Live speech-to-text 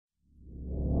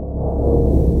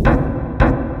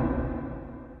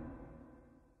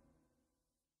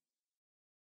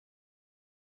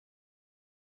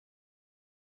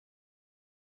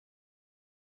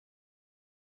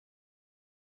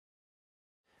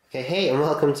Okay, hey and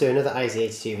welcome to another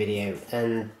IZ82 video,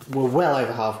 and we're well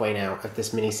over halfway now of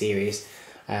this mini-series,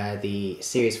 the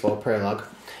Series 4 prologue.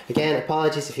 Again,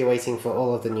 apologies if you're waiting for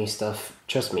all of the new stuff,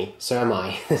 trust me, so am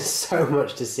I. There's so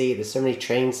much to see, there's so many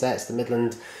train sets, the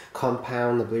Midland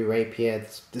Compound, the Blue Rapier,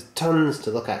 there's tons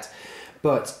to look at,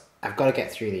 but I've got to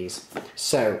get through these.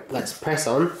 So let's press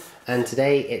on, and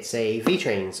today it's a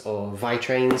ViTrains or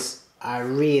ViTrains. I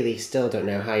really still don't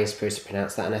know how you're supposed to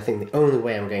pronounce that, and I think the only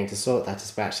way I'm going to sort that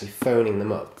is by actually phoning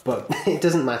them up, but it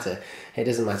doesn't matter. It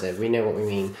doesn't matter. We know what we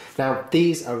mean. Now,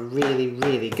 these are really,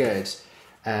 really good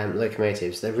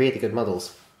locomotives. They're really good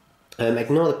models.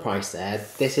 Ignore the price there.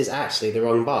 This is actually the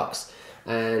wrong box,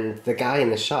 and the guy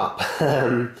in the shop,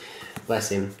 bless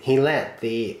him, he let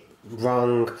the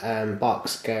wrong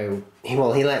box go. He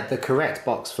let the correct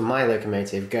box for my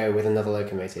locomotive go with another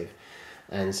locomotive.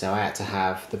 And so I had to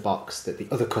have the box that the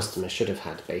other customer should have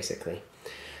had, basically.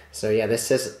 So yeah, this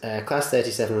says class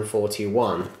 37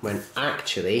 421, when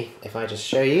actually, if I just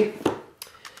show you,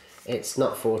 it's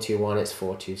not 421, it's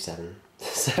 427.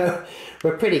 So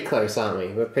we're pretty close, aren't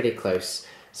we? We're pretty close,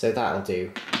 so that'll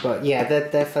do. But yeah,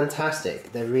 they're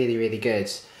fantastic. They're really, really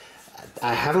good.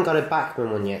 I haven't got a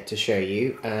Bachmann one yet to show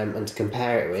you and to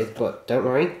compare it with, but don't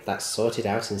worry, that's sorted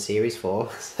out in Series 4,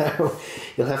 so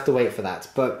you'll have to wait for that.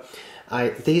 But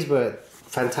these were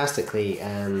fantastically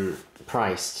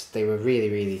priced. They were really,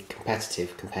 really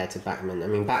competitive compared to Bachmann. I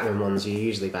mean, Bachmann ones are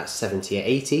usually about 70 or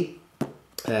 80,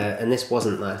 and this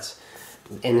wasn't that.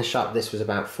 In the shop, this was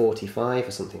about 45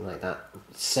 or something like that.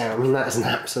 So, I mean, that is an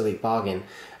absolute bargain,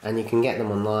 and you can get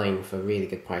them online for really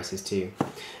good prices too.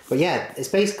 But yeah, it's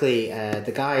basically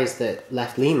the guys that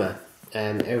left Lima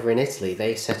over in Italy,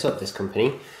 they set up this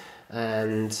company,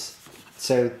 and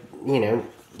so, you know,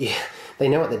 yeah, they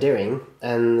know what they're doing,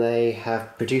 and they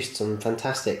have produced some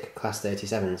fantastic Class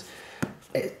 37s.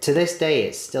 To this day,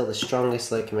 it's still the strongest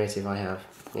locomotive I have.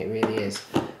 It really is.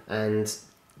 And,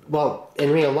 well,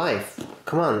 in real life,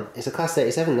 come on, it's a Class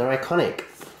 37, they're iconic.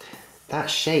 That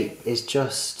shape is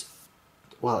just,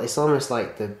 well, it's almost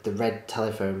like the red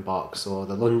telephone box or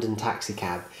the London taxi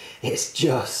cab. It's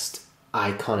just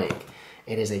iconic.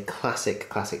 It is a classic,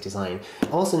 classic design.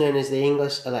 Also known as the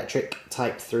English Electric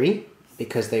Type 3.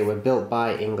 Because they were built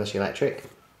by English Electric,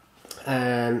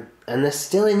 and they're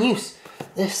still in use.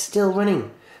 They're still running.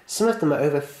 Some of them are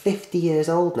over 50 years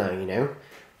old now, you know.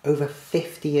 Over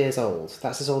 50 years old.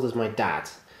 That's as old as my dad.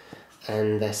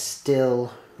 And they're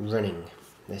still running.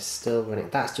 They're still running.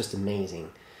 That's just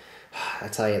amazing. I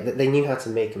tell you, they knew how to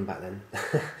make them back then.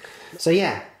 So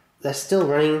yeah, they're still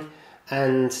running,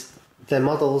 and their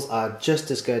models are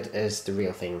just as good as the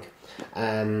real thing.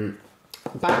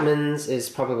 Bachmann's is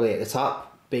probably at the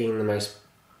top, being the most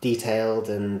detailed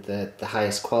and the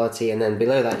highest quality, and then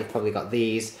below that you've probably got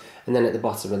these, and then at the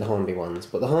bottom are the Hornby ones.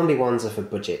 But the Hornby ones are for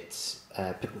budgets.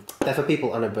 They're for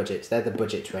people on a budget. They're the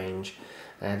budget range.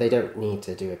 They don't need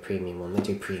to do a premium one. They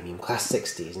do premium class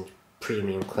 60s and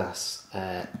premium class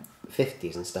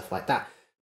 50s and stuff like that.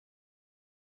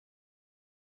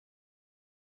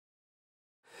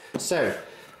 So,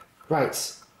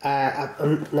 right.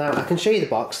 Now I can show you the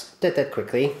box dead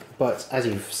quickly, but as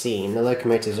you've seen, the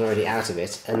locomotive's already out of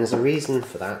it, and there's a reason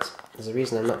for that. There's a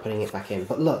reason I'm not putting it back in.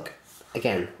 But look,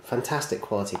 again, fantastic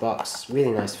quality box, really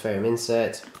nice foam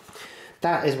insert.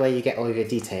 That is where you get all of your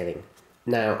detailing.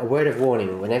 Now, a word of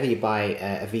warning, whenever you buy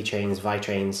a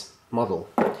ViTrains model,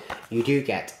 you do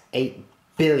get 8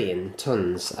 billion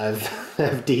tons of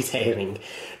detailing.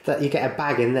 That you get a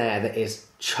bag in there that is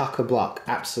chock-a-block,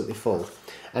 absolutely full.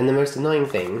 And the most annoying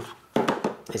thing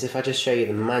is if I just show you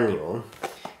the manual,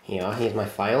 here's my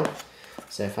file.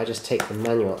 So if I just take the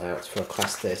manual out for a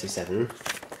Class 37,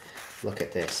 look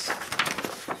at this.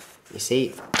 You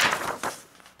see,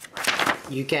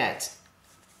 you get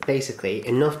basically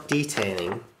enough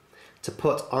detailing to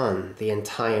put on the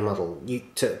entire model,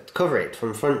 to cover it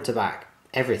from front to back,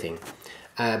 everything.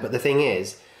 But the thing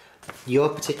is, your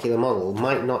particular model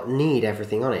might not need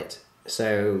everything on it.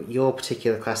 So your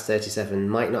particular Class 37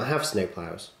 might not have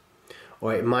snowplows,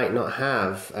 or it might not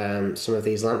have some of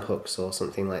these lamp hooks or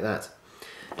something like that.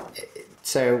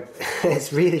 So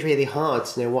it's really, really hard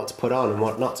to know what to put on and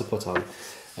what not to put on,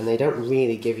 and they don't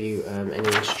really give you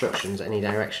any instructions, any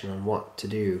direction on what to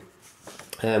do.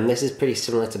 This is pretty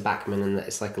similar to Bachmann in that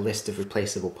it's like a list of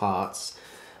replaceable parts.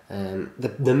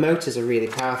 The motors are really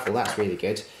powerful, that's really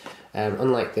good.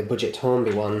 Unlike the budget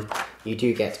Hornby one, you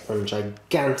do get one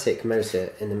gigantic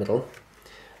motor in the middle,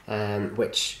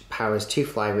 which powers 2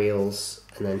 flywheels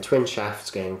and then twin shafts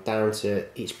going down to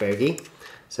each bogie.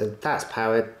 So that's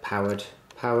powered,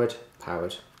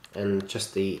 and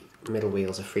just the middle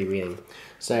wheels are freewheeling.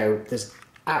 So there's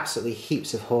absolutely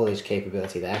heaps of haulage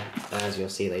capability there, as you'll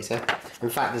see later. In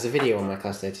fact, there's a video on my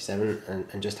Class 37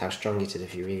 and just how strong it is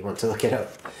if you really want to look it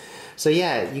up. So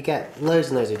yeah, you get loads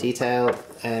and loads of detail,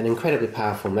 an incredibly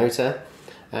powerful motor.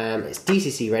 It's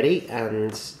DCC ready,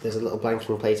 and there's a little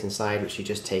blanking plate inside which you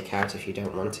just take out if you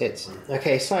don't want it.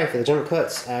 Okay, sorry for the jump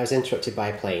cuts, I was interrupted by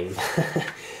a plane.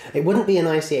 It wouldn't be an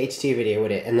IC82 video,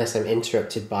 would it, unless I'm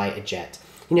interrupted by a jet.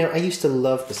 You know, I used to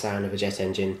love the sound of a jet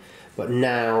engine, but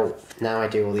now I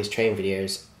do all these train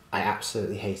videos, I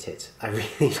absolutely hate it. I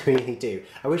really, really do.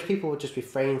 I wish people would just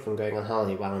refrain from going on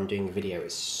holiday while I'm doing a video.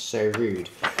 It's so rude.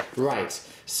 Right,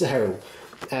 so,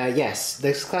 yes,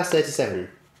 this Class 37,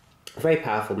 very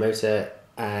powerful motor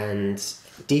and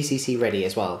DCC ready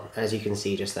as well, as you can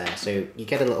see just there. So you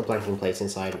get a little blanking plate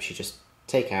inside which you just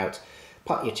take out,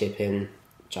 pop your chip in,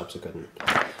 jobs are good.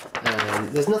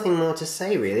 There's nothing more to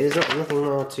say really, there's nothing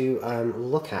more to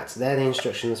look at. They're the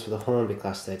instructions for the Hornby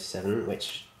Class 37,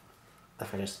 which,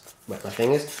 if I just wet my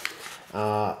fingers,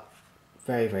 are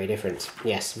very, very different.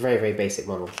 Yes, very, very basic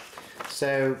model.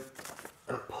 So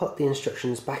I'll put the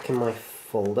instructions back in my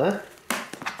folder.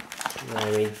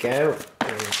 There we go,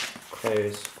 and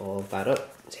close all of that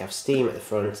up. So you have steam at the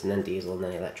front, and then diesel, and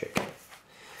then electric.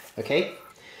 Okay,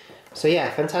 so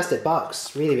yeah, fantastic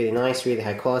box, really, really nice, really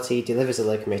high quality, delivers the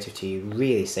locomotive to you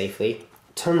really safely.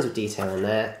 Tons of detail in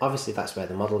there, obviously that's where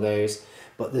the model goes,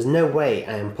 but there's no way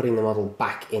I am putting the model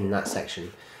back in that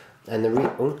section. And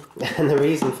the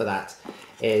reason for that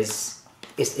is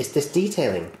this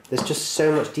detailing. There's just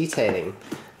so much detailing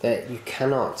that you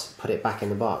cannot put it back in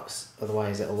the box,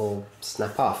 otherwise it'll all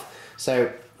snap off.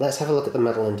 So let's have a look at the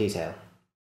model in detail.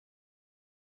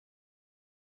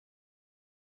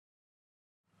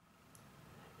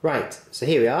 Right, so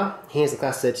here we are. Here's the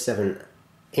Class 37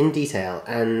 in detail,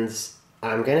 and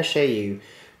I'm going to show you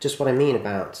just what I mean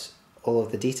about all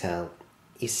of the detail.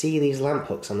 You see these lamp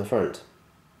hooks on the front?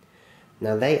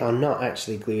 Now they are not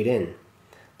actually glued in.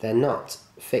 They're not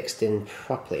fixed in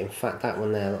properly. In fact, that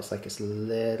one there looks like it's a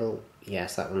little...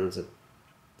 Yes, that one's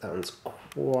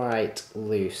quite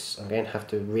loose. I'm going to have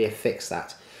to reaffix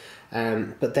that.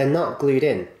 But they're not glued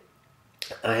in.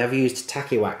 I have used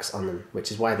tacky wax on them,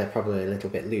 which is why they're probably a little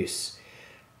bit loose.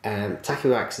 Tacky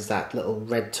wax is that little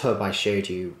red tub I showed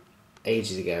you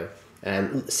ages ago.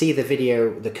 See the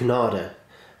video, the Canada,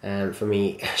 for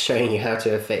me showing you how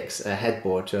to affix a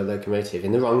headboard to a locomotive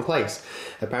in the wrong place,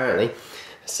 apparently.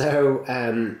 So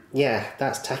yeah,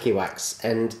 that's tacky wax,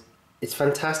 and it's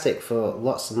fantastic for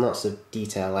lots and lots of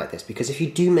detail like this, because if you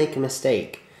do make a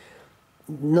mistake,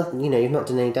 you've not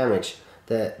done any damage.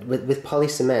 With poly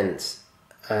cement,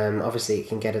 obviously it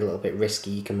can get a little bit risky.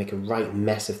 You can make a right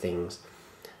mess of things,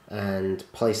 and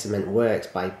poly cement works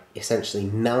by essentially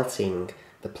melting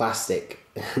the plastic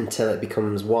until it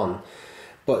becomes one.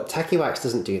 But tacky wax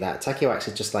doesn't do that. Tacky wax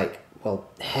is just like, well,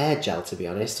 hair gel, to be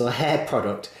honest, or hair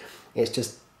product. It's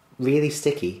just really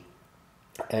sticky,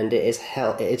 and it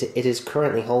is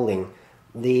currently holding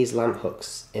these lamp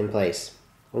hooks in place.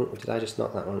 Oh, did I just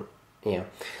knock that one? Yeah.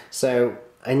 So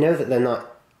I know that they're not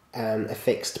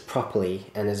affixed properly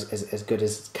and as good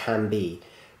as can be,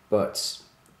 but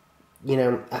you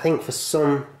know, I think for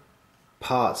some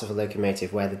parts of a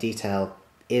locomotive where the detail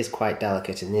is quite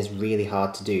delicate and is really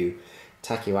hard to do,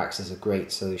 tacky wax is a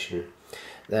great solution.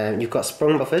 You've got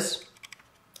sprung buffers.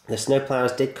 The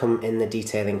snowplows did come in the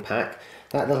detailing pack.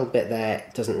 That little bit there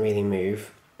doesn't really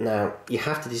move. Now, you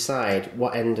have to decide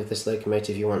what end of this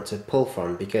locomotive you want to pull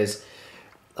from, because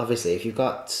obviously if you've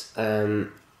got the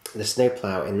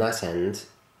snowplow in that end,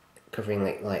 covering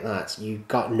like that, you've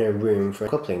got no room for a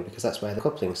coupling, because that's where the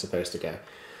coupling's supposed to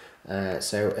go.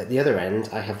 So at the other end,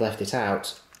 I have left it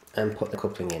out and put the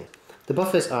coupling in. The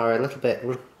buffers are a little bit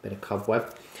of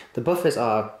cobweb. The buffers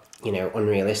are, you know,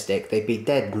 unrealistic. They'd be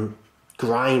dead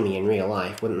grimy in real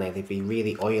life, wouldn't they? They'd be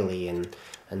really oily and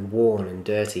worn and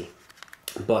dirty.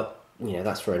 But, you know,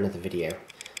 that's for another video.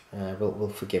 We'll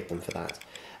forgive them for that.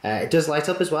 It does light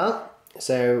up as well.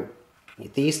 So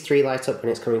these three light up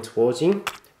when it's coming towards you.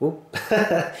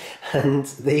 And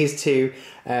these two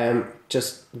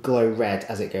just glow red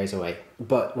as it goes away.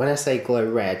 But when I say glow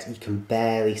red, you can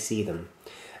barely see them.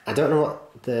 I don't know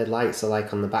what the lights are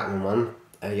like on the Bachmann one.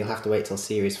 You'll have to wait till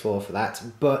Series 4 for that.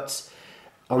 But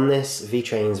on this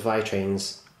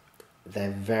ViTrains,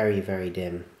 they're very, very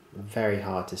dim. Very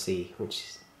hard to see,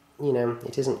 which, you know,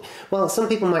 it isn't... Well, some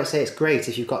people might say it's great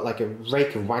if you've got like a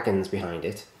rake of wagons behind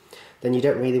it. Then you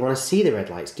don't really want to see the red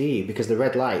lights, do you? Because the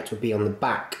red light would be on the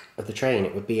back of the train.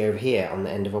 It would be over here on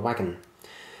the end of a wagon.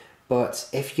 But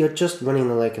if you're just running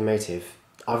the locomotive,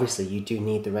 obviously you do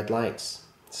need the red lights.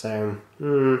 So,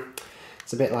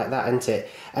 it's a bit like that, isn't it?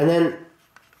 And then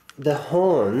the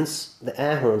horns, the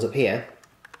air horns up here,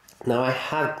 now I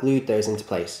have glued those into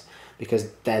place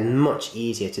because they're much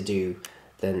easier to do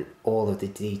than all of the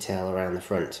detail around the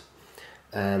front.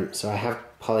 So I have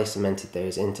poly-cemented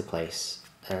those into place,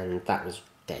 and that was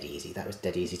dead easy. That was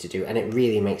dead easy to do, and it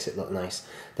really makes it look nice.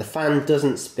 The fan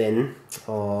doesn't spin.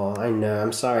 Oh, I know,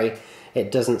 I'm sorry.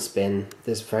 It doesn't spin.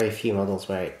 There's very few models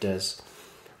where it does.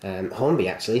 Hornby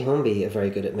are very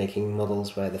good at making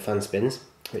models where the fan spins,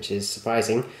 which is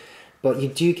surprising. But you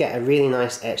do get a really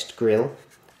nice etched grille,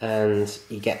 and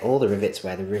you get all the rivets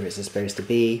where the rivets are supposed to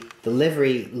be. The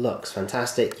livery looks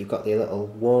fantastic. You've got the little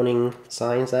warning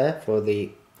signs there for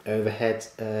the overhead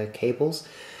cables.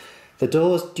 The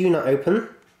doors do not open,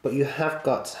 but you have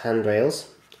got handrails,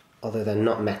 although they're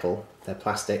not metal, they're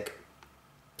plastic.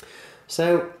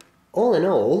 So all in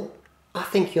all, I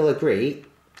think you'll agree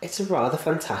it's a rather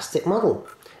fantastic model.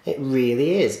 It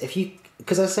really is.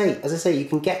 Because as I say, you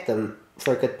can get them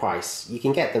for a good price. You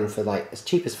can get them for like as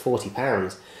cheap as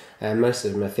 £40, and most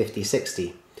of them are 50,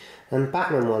 60. And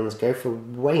Batman ones go for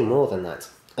way more than that,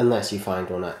 unless you find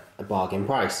one at a bargain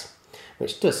price,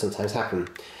 which does sometimes happen.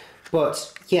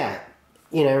 But yeah,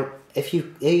 you know,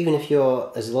 even if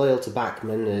you're as loyal to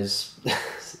Batman as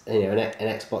you know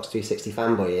an Xbox 360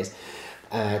 fanboy is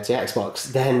to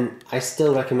Xbox, then I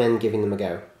still recommend giving them a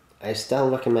go. I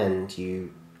still recommend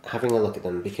you having a look at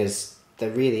them because they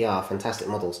really are fantastic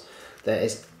models. There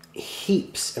is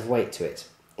heaps of weight to it.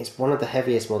 It's one of the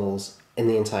heaviest models in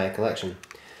the entire collection.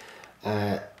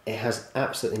 It has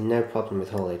absolutely no problem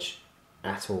with haulage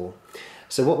at all.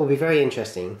 So what will be very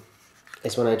interesting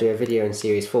is when I do a video in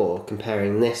Series 4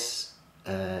 comparing this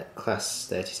Class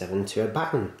 37 to a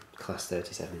Batman Class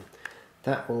 37.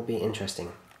 That will be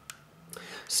interesting.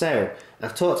 So,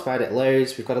 I've talked about it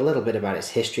loads. We've got a little bit about its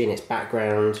history and its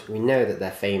background. We know that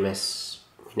they're famous.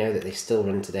 We know that they still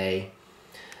run today.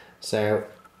 So,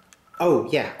 oh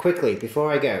yeah, quickly,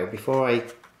 before I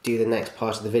do the next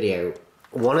part of the video,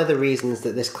 one of the reasons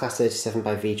that this Class 37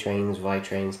 by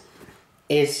ViTrains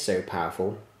is so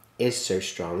powerful, is so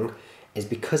strong, is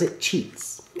because it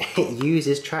cheats. It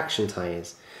uses traction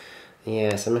tyres.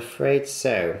 Yes, I'm afraid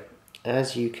so.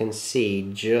 As you can see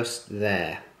just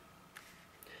there.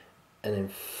 And in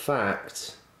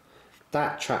fact,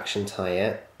 that traction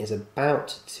tyre is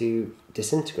about to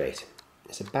disintegrate.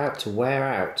 It's about to wear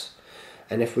out.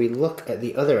 And if we look at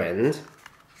the other end,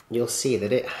 you'll see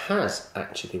that it has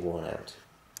actually worn out.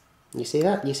 You see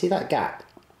that? You see that gap?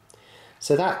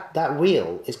 So that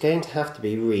wheel is going to have to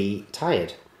be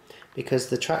re-tired because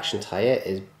the traction tyre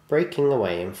is breaking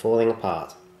away and falling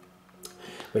apart.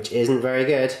 Which isn't very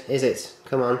good, is it?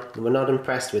 Come on, we're not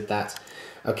impressed with that.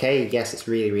 Okay, yes, it's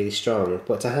really, really strong,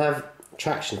 but to have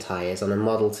traction tyres on a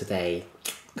model today,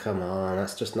 come on,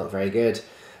 that's just not very good.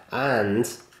 And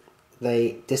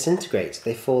they disintegrate,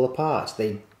 they fall apart,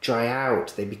 they dry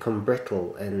out, they become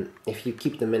brittle, and if you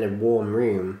keep them in a warm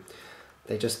room,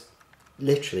 they just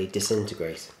literally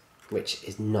disintegrate, which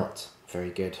is not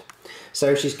very good.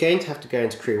 So she's going to have to go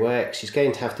into crew work, she's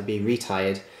going to have to be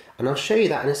retired, and I'll show you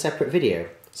that in a separate video.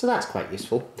 So that's quite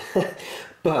useful.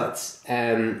 But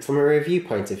from a review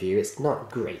point of view, it's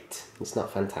not great. It's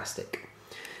not fantastic.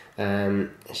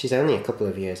 She's only a couple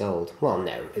of years old. Well,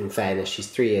 no, in fairness, she's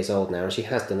 3 years old now and she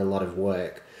has done a lot of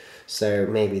work. So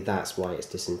maybe that's why it's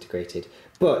disintegrated.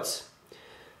 But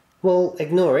we'll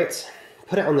ignore it,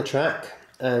 put it on the track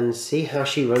and see how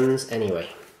she runs anyway.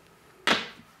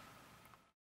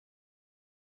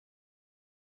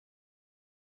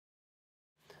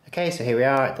 Okay, so here we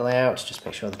are at the layout, just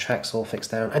make sure the track's all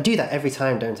fixed down. I do that every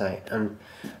time, don't I? I'm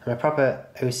a proper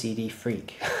OCD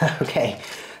freak. Okay,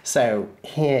 so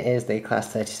here is the Class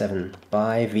 37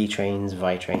 by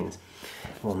ViTrains.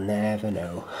 We'll never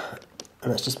know.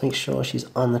 And let's just make sure she's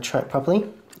on the track properly.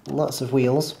 Lots of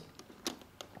wheels.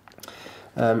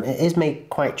 It is made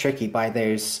quite tricky by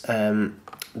those,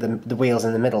 the wheels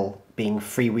in the middle being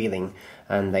freewheeling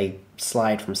and they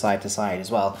slide from side to side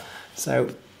as well.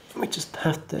 So we just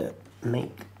have to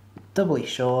make doubly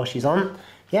sure she's on.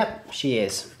 Yep, she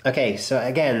is. Okay, so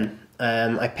again,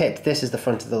 I picked this as the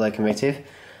front of the locomotive,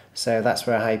 so that's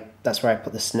where I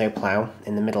put the snow plough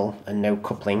in the middle and no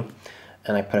coupling,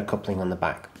 and I put a coupling on the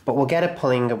back. But we'll get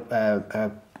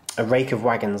a rake of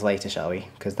wagons later, shall we?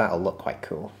 Because that'll look quite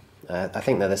cool. I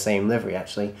think they're the same livery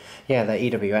actually. Yeah, they're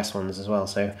EW&S ones as well,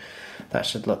 so that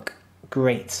should look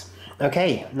great.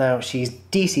 Okay, now she's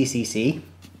DCCC.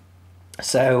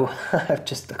 So I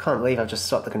can't believe I've just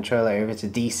swapped the controller over to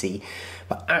DC,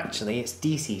 but actually it's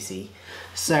DCC.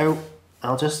 So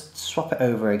I'll just swap it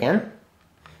over again.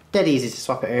 Dead easy to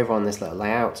swap it over on this little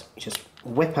layout. You just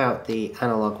whip out the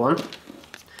analog one,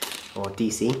 or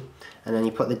DC, and then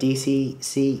you put the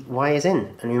DCC wires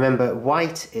in. And remember,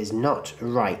 white is not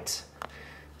right.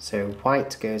 So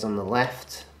white goes on the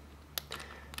left,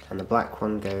 and the black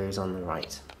one goes on the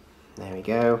right. There we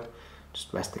go.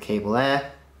 Just rest the cable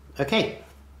there. Okay,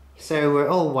 so we're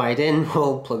all wired in, we're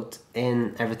all plugged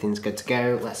in, everything's good to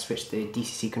go. Let's switch the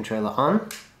DCC controller on,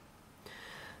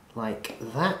 like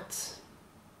that.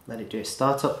 Let it do its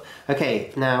startup.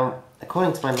 Okay, now,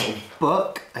 according to my little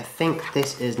book, I think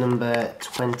this is number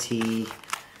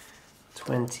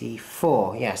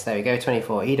 24. Yes, there we go,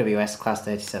 24, EW&S Class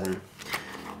 37.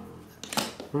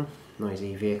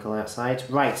 Noisy vehicle outside.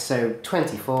 Right, so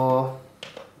 24,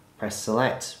 press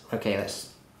select. Okay,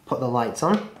 let's put the lights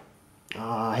on.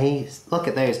 Ah, look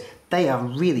at those. They are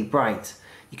really bright.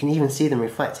 You can even see them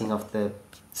reflecting off the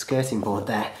skirting board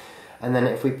there. And then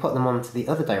if we put them on to the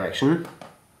other direction,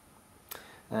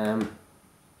 no,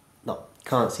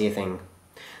 can't see a thing.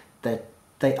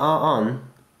 They are on,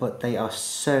 but they are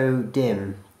so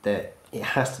dim that it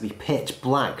has to be pitch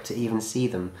black to even see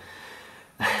them.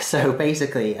 So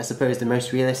basically, I suppose the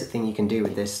most realistic thing you can do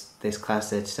with this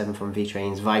Class 37 from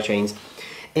ViTrains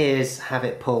is have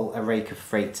it pull a rake of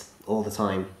freight all the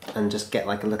time and just get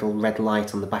like a little red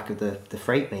light on the back of the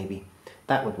freight maybe.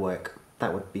 That would work.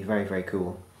 That would be very, very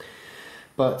cool.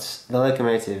 But the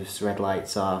locomotive's red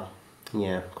lights are,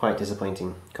 yeah, quite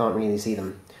disappointing. Can't really see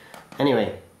them.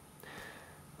 Anyway,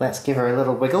 let's give her a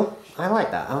little wiggle. I like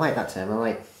that. I like that term.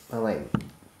 I like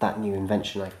that new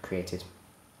invention I've created.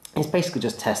 It's basically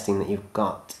just testing that you've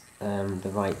got the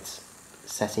right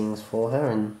settings for her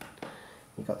and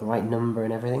you've got the right number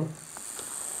and everything.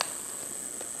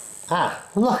 Ah,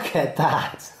 look at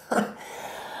that!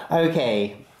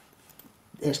 Okay,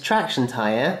 its traction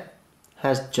tyre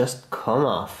has just come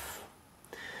off.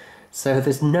 So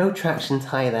there's no traction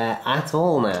tyre there at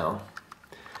all now.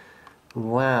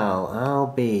 Well, I'll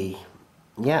be...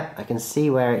 Yeah, I can see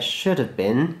where it should have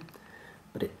been,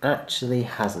 but it actually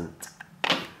hasn't.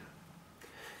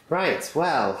 Right,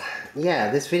 well,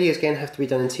 yeah, this video is going to have to be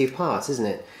done in two parts, isn't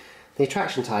it? The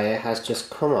traction tyre has just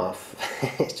come off.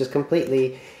 It's just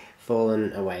completely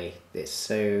fallen away. It's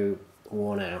so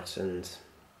worn out and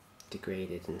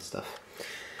degraded and stuff.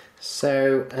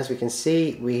 So, as we can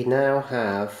see, we now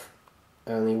have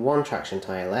only one traction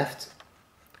tyre left,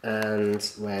 and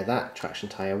where that traction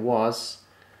tyre was,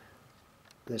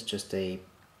 there's just a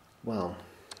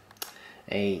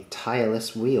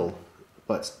tireless wheel.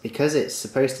 But because it's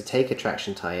supposed to take a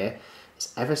traction tyre,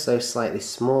 it's ever so slightly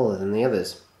smaller than the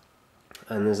others.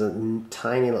 And there's a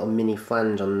tiny little mini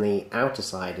flange on the outer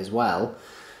side as well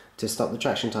to stop the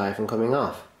traction tyre from coming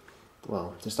off.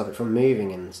 Well, to stop it from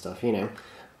moving and stuff, you know.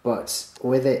 But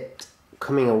with it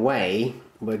coming away,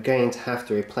 we're going to have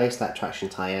to replace that traction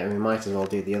tyre, and we might as well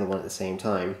do the other one at the same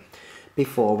time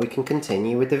before we can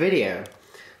continue with the video.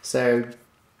 So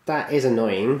that is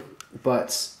annoying,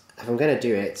 but if I'm going to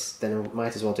do it, then I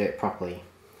might as well do it properly.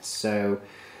 So,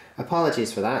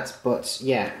 apologies for that, but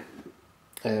yeah,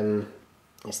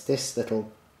 it's this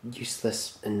little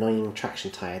useless, annoying traction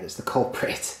tyre that's the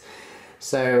culprit.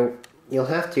 So, you'll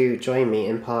have to join me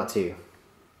in part 2.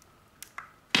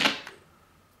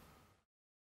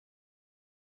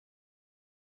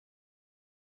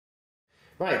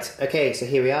 Right, okay, so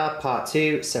here we are, part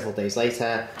 2, several days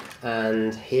later,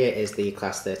 and here is the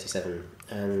Class 37,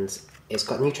 and it's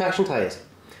got new traction tyres.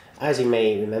 As you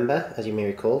may remember, as you may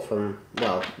recall from,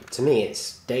 well, to me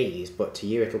it's days, but to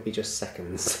you it'll be just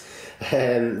seconds.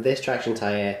 This traction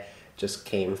tyre just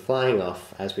came flying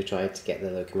off as we tried to get the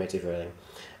locomotive rolling.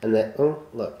 And oh,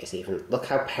 look, look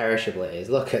how perishable it is,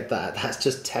 look at that, that's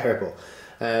just terrible.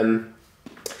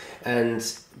 And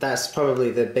that's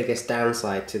probably the biggest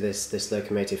downside to this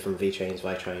locomotive from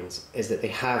ViTrains, is that they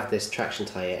have this traction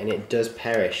tyre and it does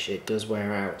perish, it does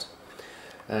wear out.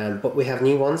 But we have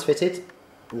new ones fitted.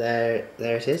 There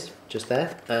it is, just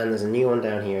there. And there's a new one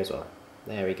down here as well.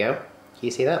 There we go. Can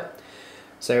you see that?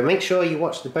 So make sure you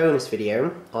watch the bonus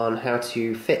video on how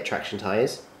to fit traction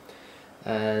tyres,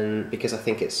 because I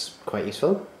think it's quite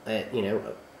useful. You know,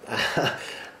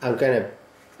 I'm going to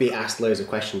be asked loads of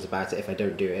questions about it if I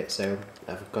don't do it, so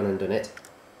I've gone and done it.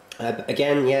 But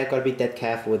again, yeah, got to be dead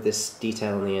careful with this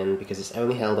detail on the end because it's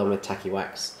only held on with tacky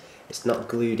wax. It's not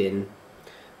glued in.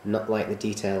 Not like the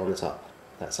detail on the top.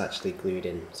 That's actually glued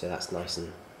in, so that's nice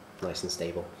and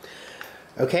stable.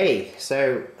 Okay,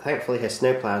 so thankfully her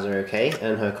snowplows are okay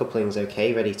and her coupling's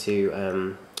okay, ready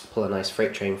to pull a nice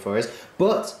freight train for us.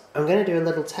 But I'm going to do a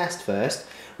little test first.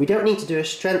 We don't need to do a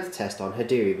strength test on her,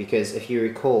 do we? Because if you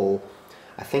recall,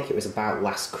 I think it was about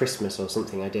last Christmas or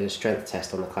something, I did a strength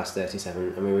test on the Class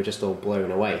 37 and we were just all blown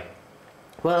away.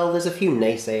 Well, there's a few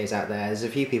naysayers out there, there's a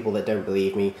few people that don't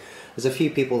believe me, There's a few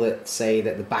people that say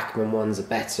that the Bachmann ones are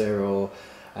better, or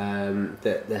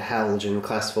that the haulage in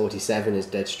class 47 is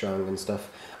dead strong and stuff.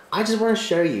 I just want to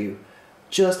show you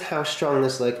just how strong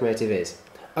this locomotive is.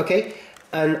 Okay,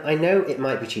 and I know it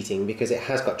might be cheating because it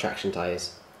has got traction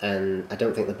tyres, and I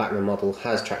don't think the Bachmann model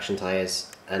has traction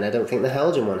tyres, and I don't think the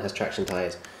Helgen one has traction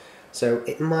tyres. So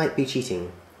it might be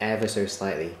cheating ever so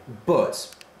slightly,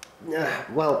 but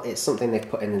well, it's something they've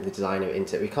put in the designer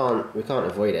into it. We can't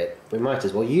avoid it. We might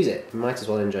as well use it. We might as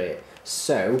well enjoy it.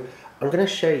 So I'm going to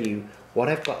show you what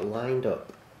I've got lined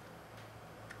up.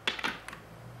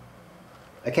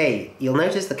 Okay, you'll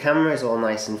notice the camera is all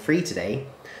nice and free today.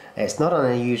 It's not on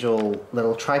a usual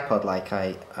little tripod like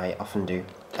I often do,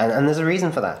 and there's a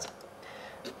reason for that.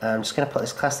 I'm just going to put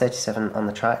this class 37 on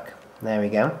the track. There we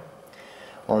go.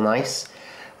 All nice.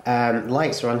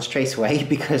 Lights are on straight away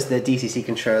because the DCC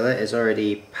controller is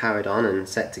already powered on and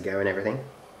set to go and everything.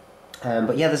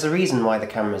 But yeah, there's a reason why the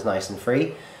camera is nice and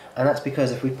free, and that's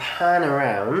because if we pan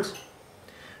around,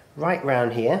 right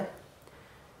round here,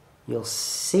 you'll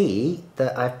see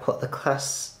that I've put the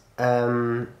class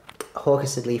Hawker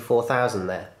Siddeley 4000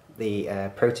 there,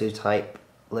 the prototype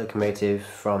locomotive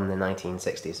from the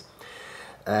 1960s.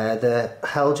 The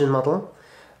Helgen model,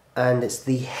 and it's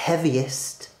the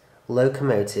heaviest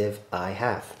locomotive I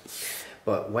have.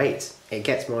 But wait, it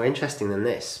gets more interesting than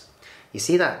this. You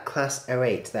see that class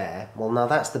 08 there? Well, now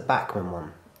that's the Bachmann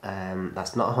one.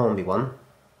 That's not a Hornby one,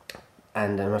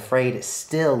 and I'm afraid it's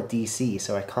still DC,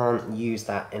 so I can't use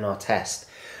that in our test.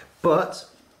 But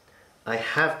I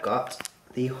have got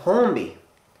the Hornby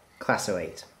class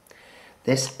 08.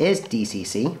 This is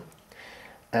DCC,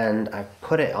 and I've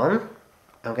put it on.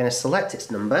 I'm going to select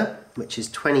its number, which is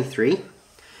 23,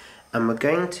 and we're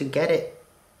going to get it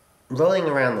rolling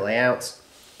around the layout,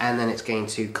 and then it's going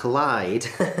to collide,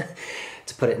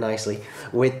 to put it nicely,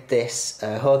 with this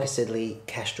Hawker Siddeley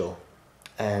Kestrel.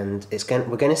 And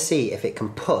we're going to see if it can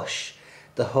push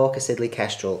the Hawker Siddeley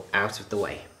Kestrel out of the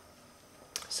way.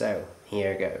 So,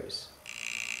 here goes.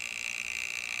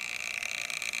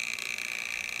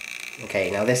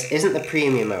 Okay, now this isn't the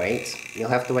premium 08. You'll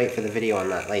have to wait for the video on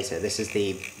that later. This is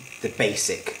the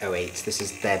basic 08. This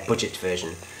is their budget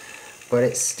version. But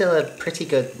it's still a pretty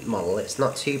good model. It's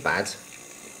not too bad.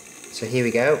 So here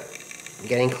we go. I'm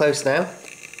getting close now.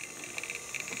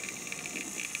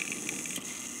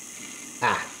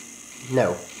 Ah,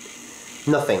 no.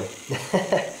 Nothing.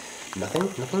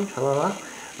 nothing, la la la.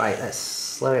 Right, let's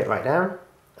slow it right down.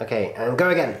 Okay, and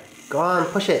go again. Go on,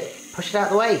 push it. Push it out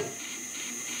of the way.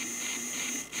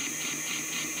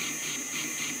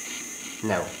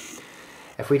 No.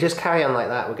 If we just carry on like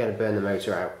that, we're going to burn the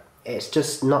motor out. It's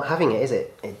just not having it, is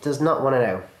it? It does not want to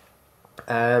know.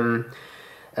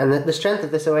 And the strength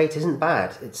of this 08 isn't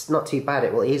bad. It's not too bad.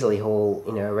 It will easily haul,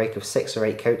 you know, a rake of 6 or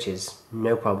 8 coaches,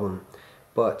 no problem.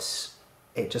 But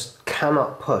it just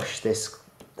cannot push this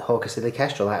Hawker Siddeley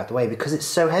Kestrel out of the way because it's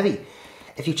so heavy.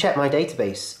 If you check my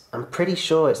database, I'm pretty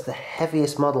sure it's the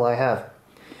heaviest model I have.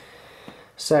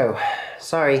 So,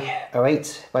 sorry,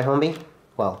 08 by Hornby.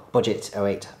 Well, budget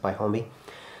 08 by Hornby.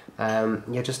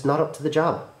 You're just not up to the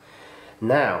job.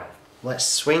 Now, let's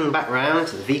swing back round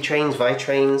to the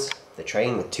ViTrains, the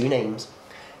train with 2 names.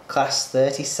 Class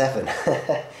 37.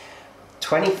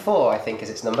 24, I think,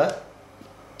 is its number.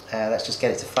 Let's just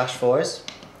get it to flash for us.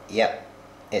 Yep,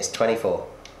 it's 24.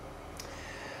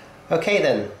 Okay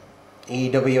then,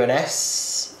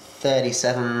 EW&S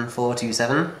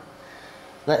 37427.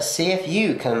 Let's see if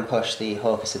you can push the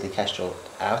Hawker Siddeley Kestrel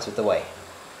out of the way.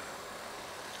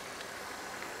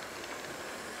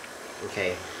 Okay,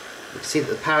 you can see that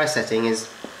the power setting is,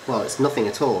 well, it's nothing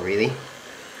at all really.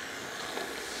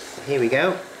 Here we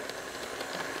go.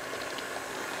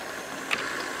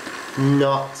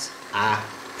 Not a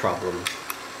problem.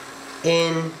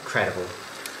 Incredible.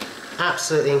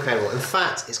 Absolutely incredible. In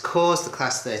fact, it's caused the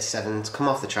class 37 to come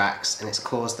off the tracks, and it's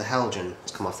caused the Helgen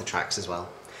to come off the tracks as well.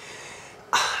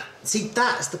 See,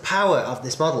 that's the power of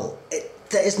this model.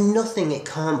 There is nothing it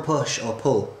can't push or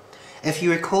pull. If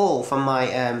you recall from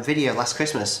my video last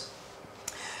Christmas,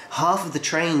 half of the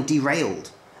train derailed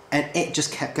and it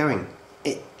just kept going.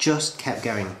 It just kept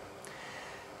going.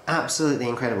 Absolutely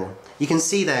incredible. You can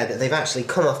see there that they've actually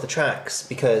come off the tracks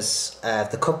because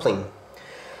the coupling,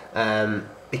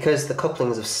 because the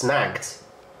couplings have snagged.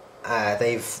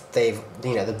 They've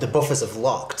you know, the buffers have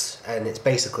locked, and they've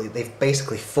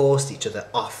basically forced each other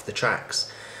off the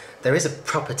tracks. There is a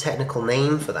proper technical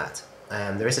name for that.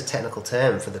 There is a technical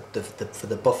term for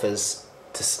the buffers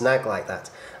to snag like that.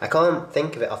 I can't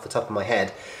think of it off the top of my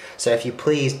head, so if you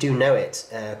please do know it,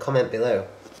 comment below.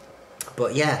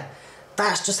 But yeah,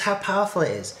 that's just how powerful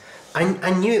it is.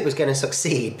 I knew it was going to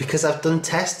succeed because I've done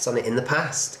tests on it in the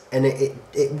past, and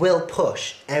it will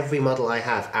push every model I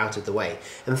have out of the way.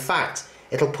 In fact,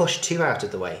 it'll push 2 out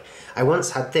of the way. I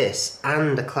once had this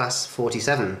and a Class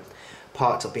 47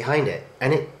 parked up behind it,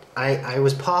 and I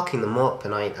was parking them up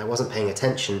and I wasn't paying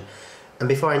attention, and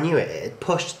before I knew it, it had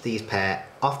pushed these pair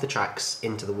off the tracks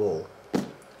into the wall.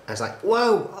 I was like,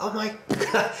 whoa, oh my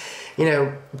god, you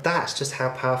know, that's just how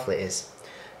powerful it is.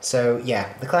 So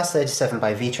yeah, the Class 37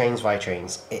 by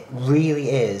ViTrains, it really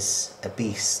is a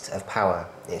beast of power.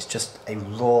 It's just a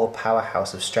raw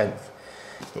powerhouse of strength.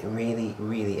 It really,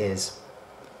 really is.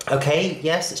 Okay,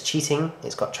 yes, it's cheating,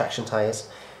 it's got traction tyres,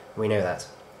 we know that.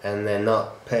 And they're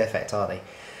not perfect, are they?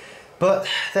 But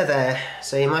they're there,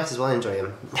 so you might as well enjoy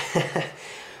them.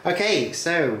 Okay,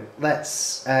 so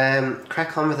let's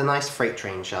crack on with a nice freight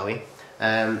train, shall we?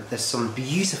 There's some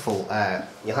beautiful,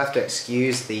 you'll have to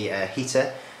excuse the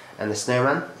heater and the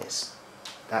snowman,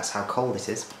 that's how cold it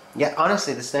is. Yeah,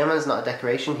 honestly, the snowman's not a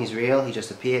decoration, he's real, he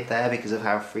just appeared there because of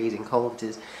how freezing cold it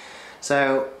is.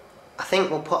 So, I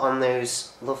think we'll put on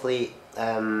those lovely,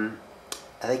 are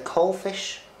they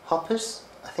coalfish hoppers?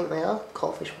 I think they are,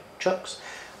 coalfish trucks,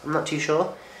 I'm not too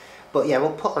sure. But yeah,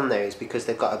 we'll put on those because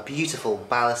they've got a beautiful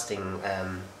ballasting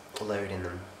load in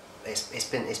them.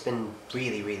 It's been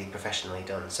really, really professionally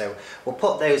done. So we'll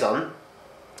put those on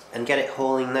and get it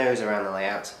hauling those around the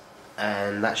layout,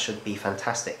 and that should be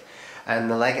fantastic.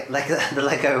 And the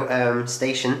Lego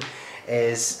station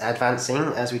is advancing,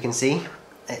 as we can see.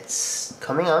 It's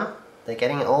coming on. They're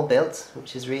getting it all built,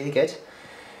 which is really good.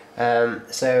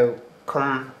 So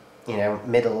come, you know,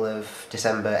 middle of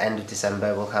December, end of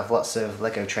December, we'll have lots of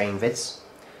Lego train vids,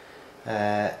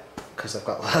 because I've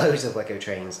got loads of Lego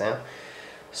trains now.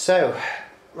 So,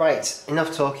 right,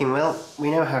 enough talking, Will.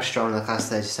 We know how strong the Class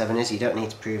 37 is, you don't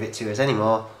need to prove it to us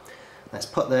anymore. Let's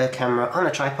put the camera on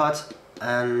a tripod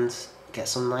and get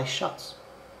some nice shots.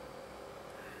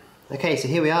 Okay, so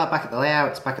here we are, back at the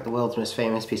layout, back at the world's most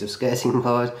famous piece of skirting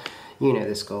board. You know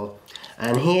the score.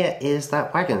 And here is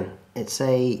that wagon. It's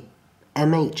a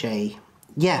MHA,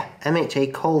 yeah,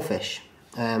 MHA coalfish,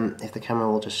 if the camera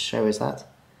will just show us that.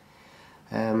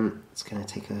 It's going to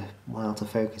take a while to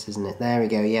focus, isn't it? There we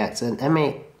go, yeah, it's an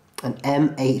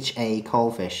MHA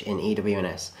coalfish in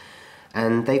EW&S,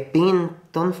 and they've been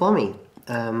done for me.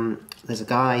 There's a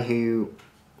guy who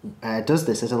does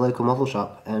this at a local model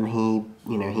shop, and he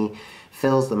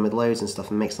fills them with loads and stuff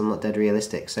and makes them look dead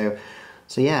realistic. So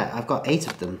yeah, I've got 8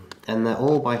 of them, and they're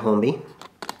all by Hornby.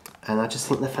 And I just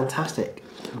think they're fantastic.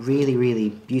 Really, really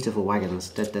beautiful wagons,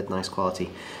 dead nice quality.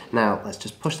 Now, let's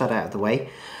just push that out of the way.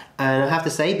 And I have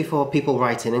to say, before people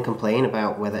write in and complain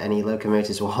about whether any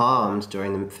locomotives were harmed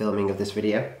during the filming of this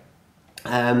video,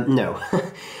 no.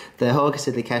 The Hawker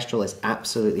Siddeley Kestrel is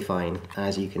absolutely fine,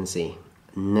 as you can see.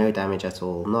 No damage at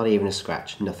all, not even a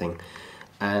scratch, nothing.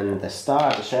 And the star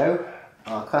of the show,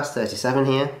 our Class 37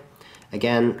 here,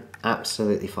 again,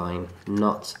 absolutely fine,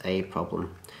 not a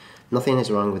problem. Nothing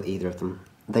is wrong with either of them.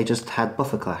 They just had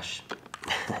buffer clash.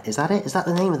 Is that it? Is that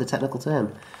the name of the technical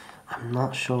term? I'm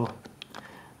not sure.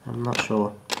 I'm not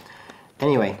sure.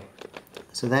 Anyway,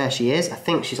 so there she is. I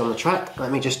think she's on the track.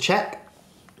 Let me just check.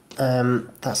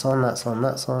 That's on, that's on,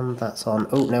 that's on, that's on.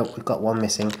 Oh no, we've got one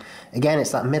missing. Again,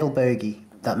 it's that middle bogie,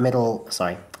 the middle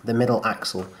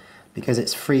axle. Because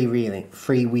it's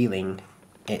freewheeling,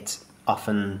 it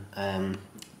often,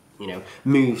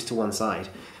 moves to one side.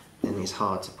 And it's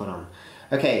hard to put on.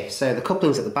 Okay, so the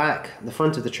coupling's at the back, the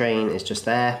front of the train is just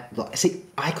there. Look, see,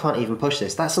 I can't even push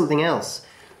this, that's something else.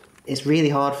 It's really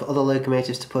hard for other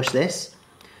locomotives to push this,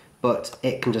 but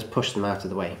it can just push them out of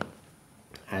the way,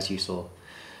 as you saw.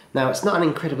 Now, it's not an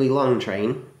incredibly long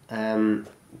train,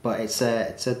 but it's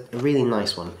a really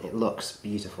nice one. It looks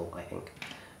beautiful, I think.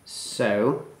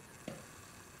 So,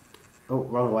 oh,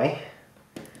 wrong way.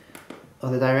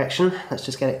 Other direction, let's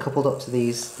just get it coupled up to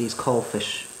these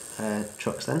coalfish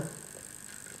trucks then.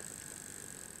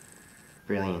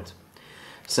 Brilliant.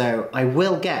 So I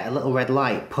will get a little red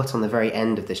light put on the very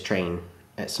end of this train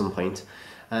at some point.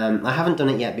 I haven't done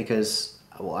it yet because,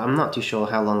 well, I'm not too sure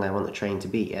how long I want the train to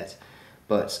be yet,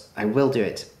 but I will do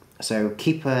it. So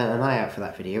keep an eye out for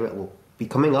that video. It will be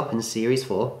coming up in Series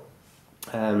 4,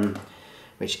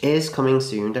 which is coming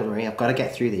soon. Don't worry, I've got to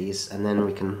get through these and then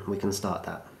we can start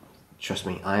that. Trust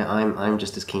me, I'm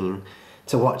just as keen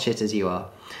to watch it as you are.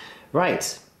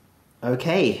 Right,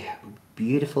 okay,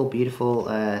 beautiful, beautiful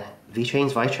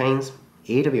ViTrains,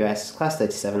 EW&S, Class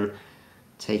 37,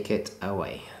 take it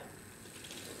away.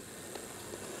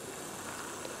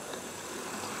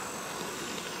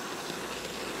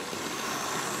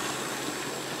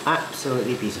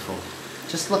 Absolutely beautiful.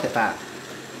 Just look at that.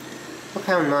 Look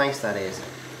how nice that is.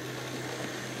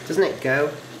 Doesn't it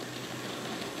go?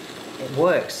 It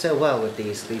works so well with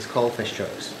these coal fish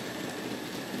trucks.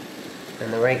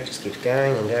 And the rake just keeps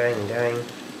going and going and going.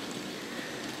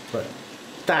 But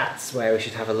that's where we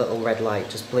should have a little red light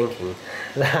just blinking.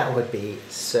 That would be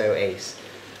so ace.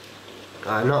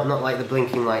 Not like the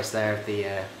blinking lights there of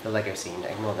the Lego scene,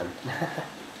 ignore them.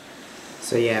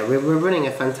 So yeah, we're running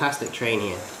a fantastic train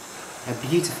here. A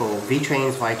beautiful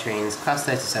ViTrains Class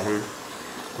 37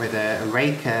 with a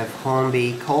rake of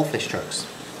Hornby coalfish trucks.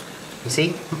 You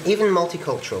see, even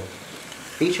multicultural.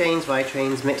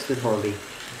 ViTrains mixed with Hornby.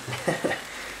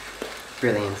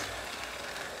 Brilliant.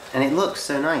 And it looks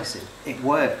so nice, it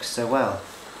works so well.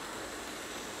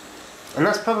 And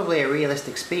that's probably a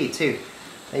realistic speed too.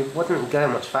 They wouldn't go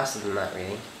much faster than that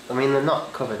really. I mean, they're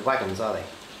not covered wagons, are they?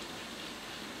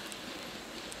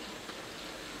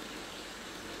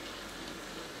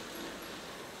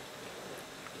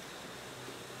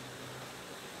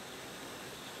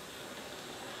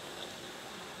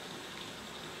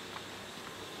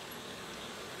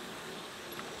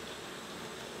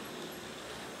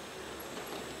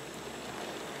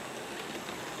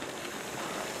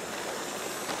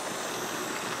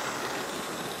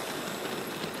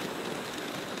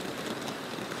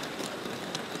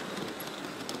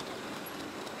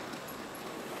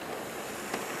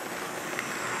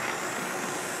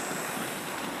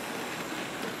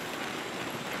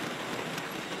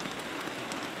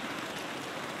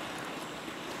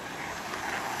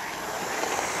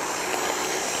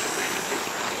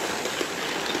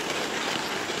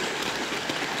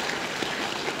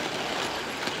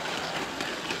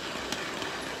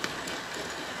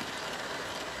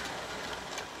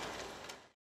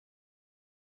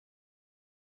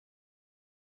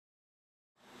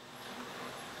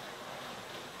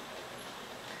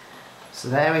 So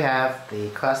there we have the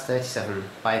Class 37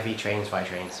 by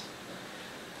ViTrains.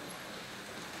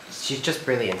 She's just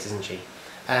brilliant, isn't she?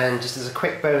 And just as a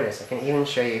quick bonus, I can even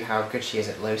show you how good she is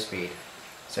at low speed.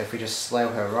 So if we just slow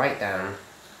her right down,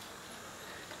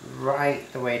 right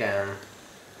the way down,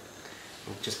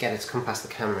 and just get it to come past the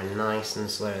camera nice and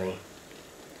slowly.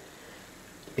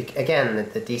 Again,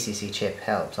 the DCC chip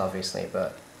helps obviously,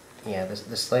 but yeah, the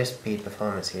slow speed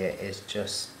performance here is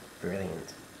just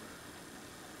brilliant.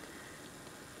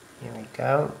 Here we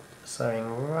go,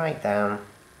 slowing right down.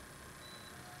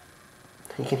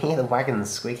 You can hear the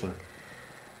wagons squeaking.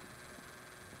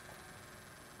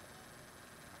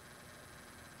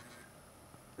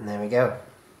 And there we go.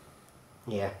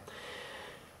 Yeah.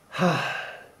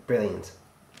 Brilliant.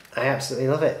 I absolutely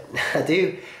love it. I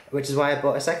do, which is why I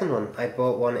bought a second one. I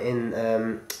bought one in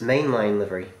mainline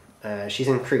livery. She's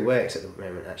in Crew Works at the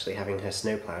moment, actually, having her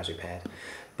snowplows repaired.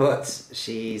 But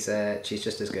she's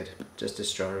just as good, just as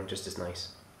strong, just as nice.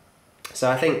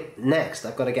 So I think next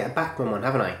I've got to get a Bachmann one,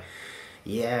 haven't I?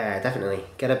 Yeah, definitely.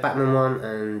 Get a Bachmann one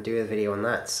and do a video on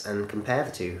that and compare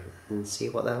the two and see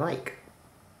what they're like.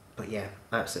 But yeah,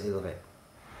 I absolutely love it.